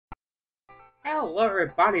Hello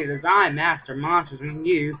everybody, it is I, MasterMonsters, and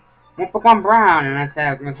you, one Pokemon Brown, and I said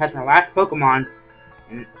I was going to catch my last Pokemon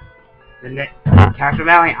in the Castle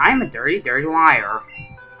Valley. I'm a dirty, dirty liar.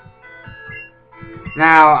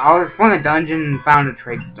 Now, I was exploring the dungeon and found a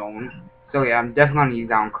trade stone, so yeah, I'm definitely going to use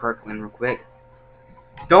that on Kirkland real quick.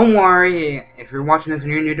 Don't worry, if you're watching this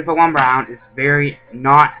and you're new to Pokemon Brown, it's very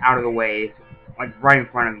not out of the way, it's like right in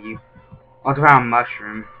front of you. Also found a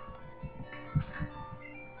mushroom.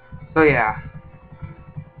 So yeah,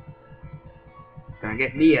 gonna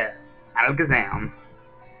get me a Alakazam.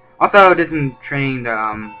 Also, did some training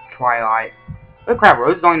to, Twilight. Oh crap,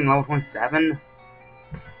 Rose is only level 27?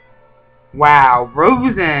 Wow,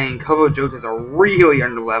 Rose and Kobo Jotas are really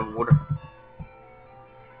underleveled.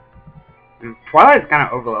 And Twilight's kinda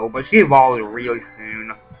overleveled, but she evolves really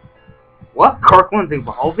soon. What? Kirkland's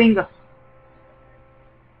evolving?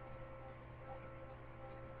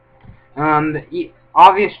 The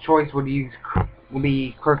obvious choice would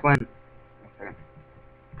be Kirkland.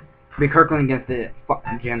 Kirkland against the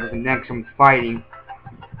gym because the next one's fighting.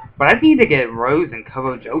 But I need to get Rose and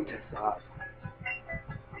Kobo Jotas up.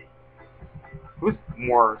 Who's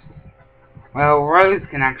worse? Well, Rose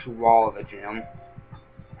can actually wall the gym.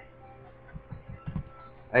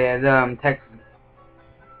 Oh yeah, the text is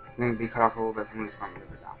going to be cut off a little bit from this one.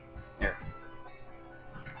 There.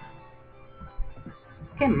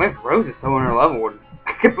 I can't believe Rose is so underleveled.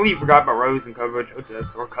 I completely forgot about Rose and Kobo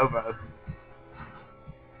Jotas, or Kobo.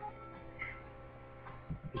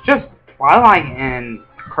 It's just Twilight and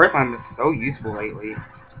Kirkland is so useful lately.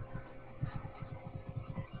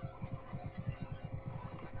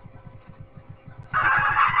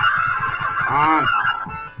 On.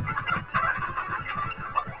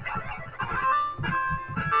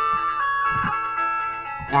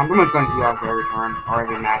 Yeah, I'm pretty much going to do that for every turn, or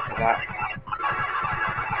every match of that.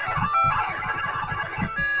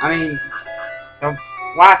 I mean, the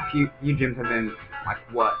last few gyms have been, like,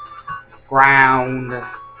 what? Ground,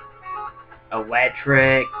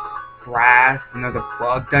 electric, grass, you know, the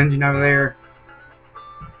bug dungeon over there.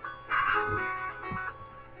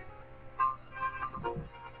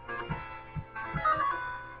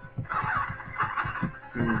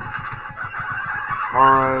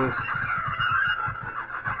 Taros.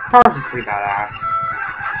 Taros is pretty badass.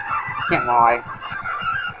 Can't lie.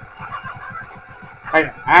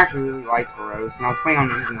 I actually really like Taros, and I was planning on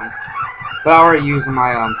using them. But I already used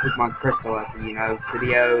my Pokemon Crystal at the,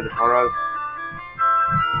 video, the Taros.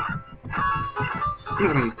 I'm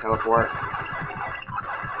just gonna use Teleport.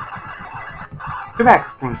 Too bad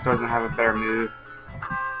Pokemon doesn't have a better move.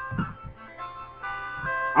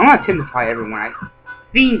 I'm gonna attempt to fight everyone. I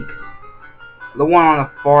think the one on the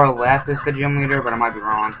far left is the gym leader, but I might be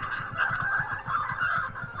wrong.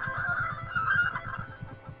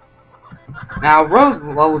 Now, Rose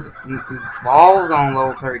evolves on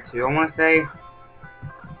level 32, I want to say.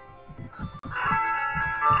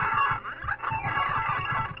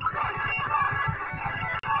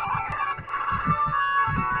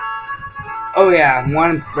 Oh yeah,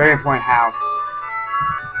 one very important house.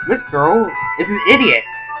 This girl is an idiot.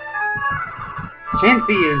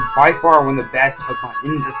 Chansey is by far one of the best Pokemon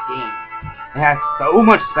in this game. It has so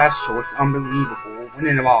much special, it's unbelievable, when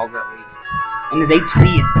it evolves at least. And its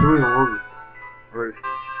HP is through the roof.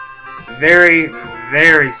 Very,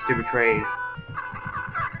 very stupid trade.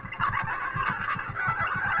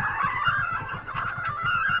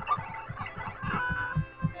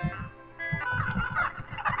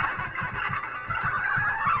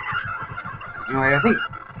 Anyway, I think...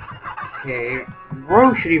 Okay,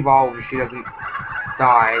 Rose should evolve if she doesn't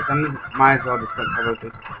die, so I might as well just put Kobo to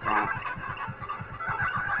the front.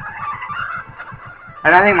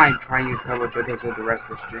 And I think I might try and use Kobo Jotes with the rest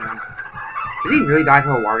of this gym. Did he really die to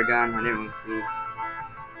a water gun? I didn't really see.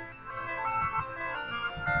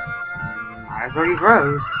 Might as well use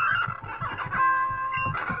Rose.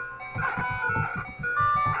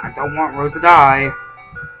 I don't want Rose to die.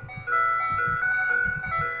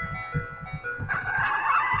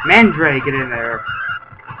 Mandrake, get in there.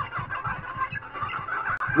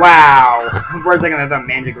 Wow. For a second I thought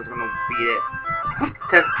Mandrake was gonna beat it. Let's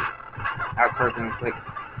test out Kirkland quick.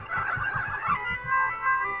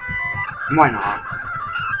 Why not?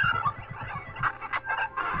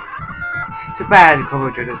 Too bad Kobo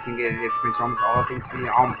Jotes can get experience for almost all things to be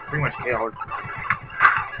pretty much killed.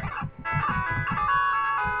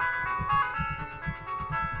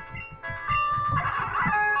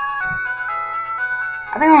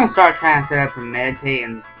 I think I'm gonna start trying to set up some meditate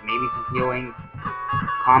and maybe some healing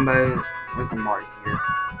combos with some marks here.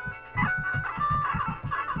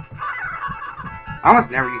 I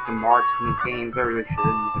almost never use the marks in these games, I really should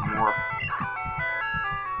use them more.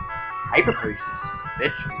 Hyper Potions.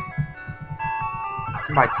 Bitch.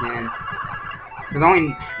 10 by 10. Because I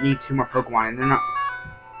only need 2 more Pokemon, and they're not...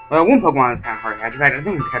 Well, one Pokemon is kind of hard to catch. In fact, I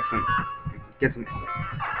think we can catch some... Get some...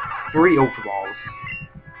 3 Ultra Balls.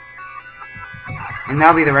 And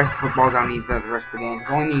that'll be the rest of the Balls I'll need for the rest of the game.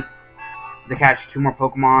 Because I only need to catch 2 more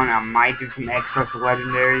Pokemon. I might do some extras for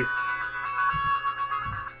Legendaries.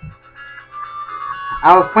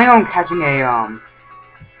 I was planning on catching a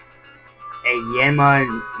Yanma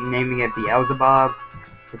and naming it Beelzebub.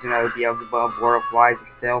 Because, you know, Beelzebub, Lord of Flies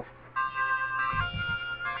itself.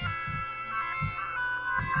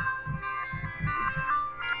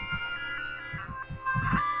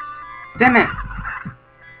 Damn it!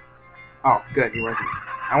 Oh, good, he wasn't.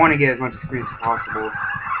 I want to get as much experience as possible.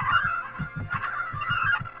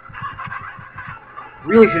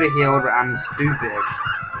 Really should have healed, but I'm stupid.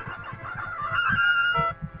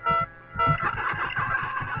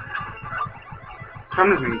 So I'm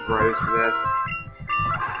just gonna use Rose for this.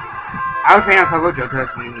 I'll train on Coco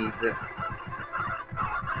Johto when he needs it.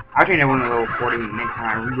 I'll train everyone at level 40 next time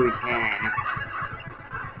I really can.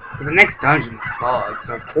 But the next dungeon sucks,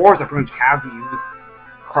 so of course I pretty much have to use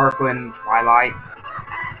Kirkland, Twilight.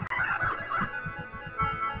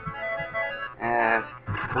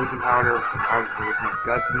 Poison Powder, obviously there's no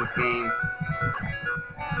guts in this game.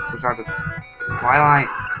 Switch out to Twilight.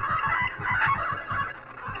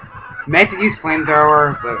 Meant to use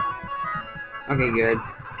Flamethrower, but... Okay, good.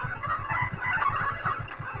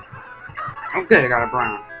 Oh good, I got a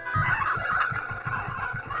brown.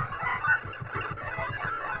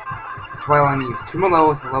 Twilight needs 2 more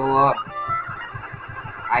levels to level up.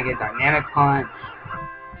 I get Dynamic Punch.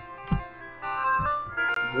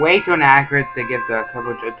 Way too inaccurate to give the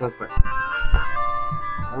Turbo Johto, but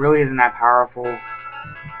it really isn't that powerful.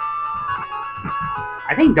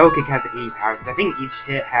 I think Dokik has 80 power, because I think each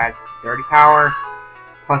hit has 30 power,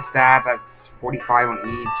 plus that, that's 45 on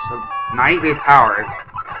each, so 90 base power,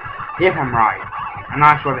 if I'm right. I'm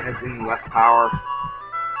not sure if it has any less power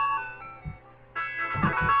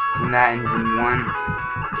than that engine 1.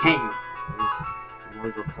 Can't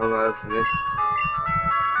use those Rocolo for this.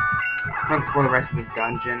 Let's explore the rest of this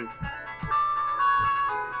dungeon.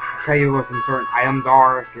 I'll tell you what some certain items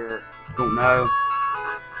are if you don't know.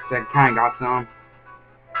 So I kinda got some.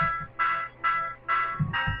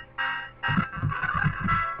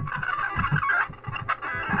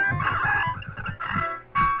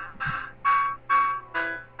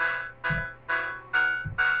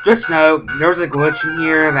 Just know, there's a glitch in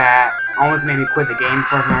here that almost made me quit the game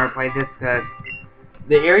before I ever played this, because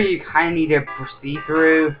the area you kinda need to proceed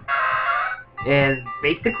through is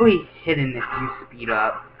basically hidden if you speed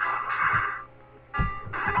up.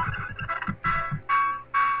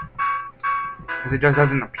 Because it just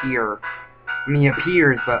doesn't appear. I mean, it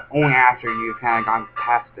appears, but only after you've kind of gone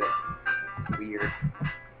past it. It's weird.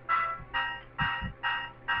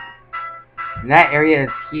 And that area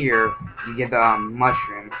is here. You get the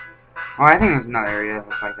mushroom. Oh, I think there's another area that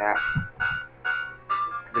looks like that.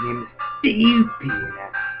 The name is stupid.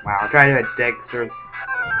 Wow, I tried to do a Dexter's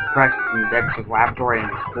practice in Dexter's laboratory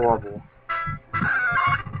and it's horrible.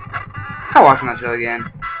 I'll watch that show again.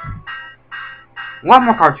 A lot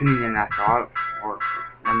more cartoony than I thought or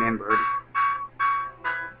remembered.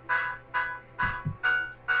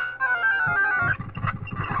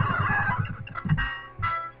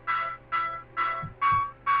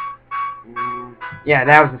 Yeah,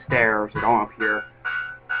 that was the stairs, so don't up here.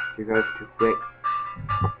 If it goes too quick.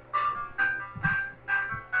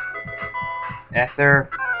 Ether.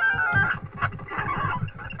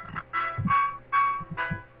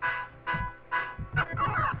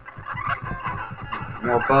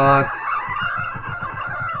 More bugs.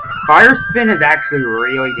 Fire Spin is actually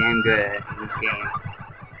really damn good in this game.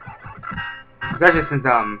 Especially since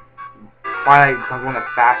Twilight becomes one of the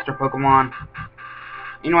faster Pokemon.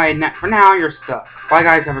 Anyway, for now, you're stuck. Bye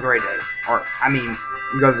guys, have a great day. Or, I mean,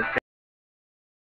 you go to the